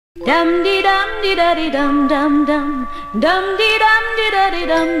Dum dee dum dee da dee dum dum dum. Dum dee dum dee da dee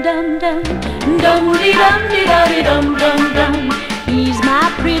dum dum dum. Dum dee dum dee da dee dum dum dum. He's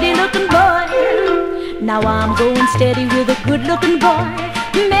my pretty looking boy. Now I'm going steady with a good looking boy.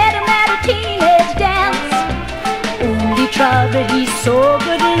 Met him at a teenage dance. Only trouble, he's so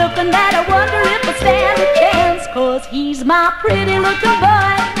good looking that I wonder if I stand a chance. 'Cause he's my pretty looking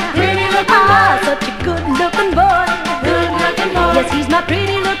boy. Pretty looking boy. Such a good looking boy. Good looking boy. Yes, he's my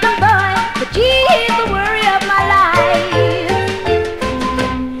pretty looking boy. But gee, he's the worry of my life.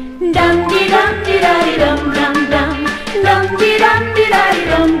 Dum dee dum dee da dee dum dum dum. Dum dee dum dee da dee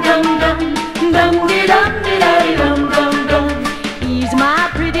dum dum dum. Dum dee dum dee da dee dum dum dum. He's my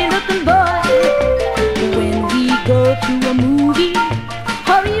pretty looking boy. When we go to a movie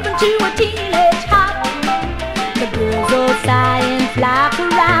or even to a teenage hop, the girls all sigh and flock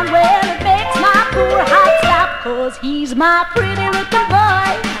around. Well, it makes my poor heart stop. 'Cause he's my pretty looking boy.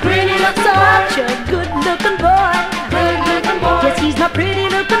 Pretty looking Such boy. a good looking boy. Good looking boy. Yes, he's my pretty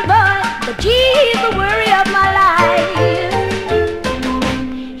looking boy. But gee, he's the worry of my life.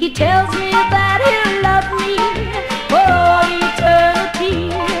 He tells me that he'll love me for eternity,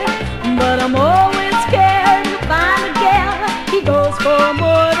 but I'm always scared to find a gal he goes for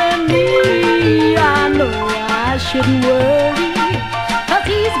more than me. I know I shouldn't worry, 'cause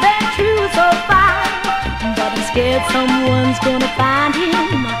he's been true so far, but I'm scared someone's gonna find him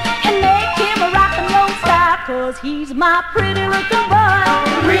and make him a rock and roll star. 'Cause he's my pretty looking boy.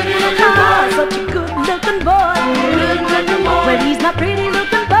 Pretty looking boy. Such a good looking boy. Good looking boy. But he's my pretty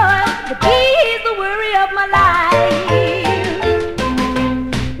looking boy. But he's the worry of my life.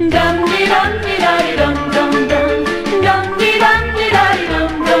 Dum dee dum dee da dee dum dum dum. Dum dee dum dee da dee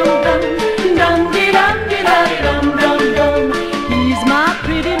dum dum dum. Dum dee dum dee da dee dum dum dum. He's my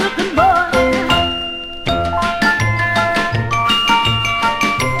pretty looking boy.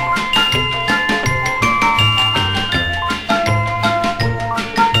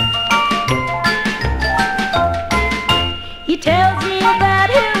 He tells me that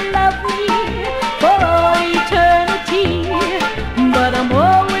he'll love me for eternity, but I'm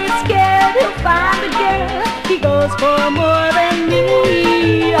always scared he'll find a girl he goes for more than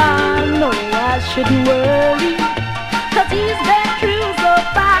me. I know I shouldn't worry, 'cause he's been true so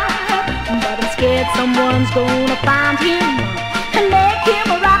far, but I'm scared someone's gonna find him and make him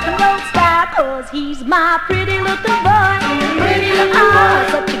a rock and roll star. 'Cause he's my pretty looking boy. Pretty looking boy.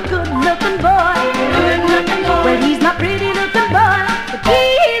 Such a good looking boy.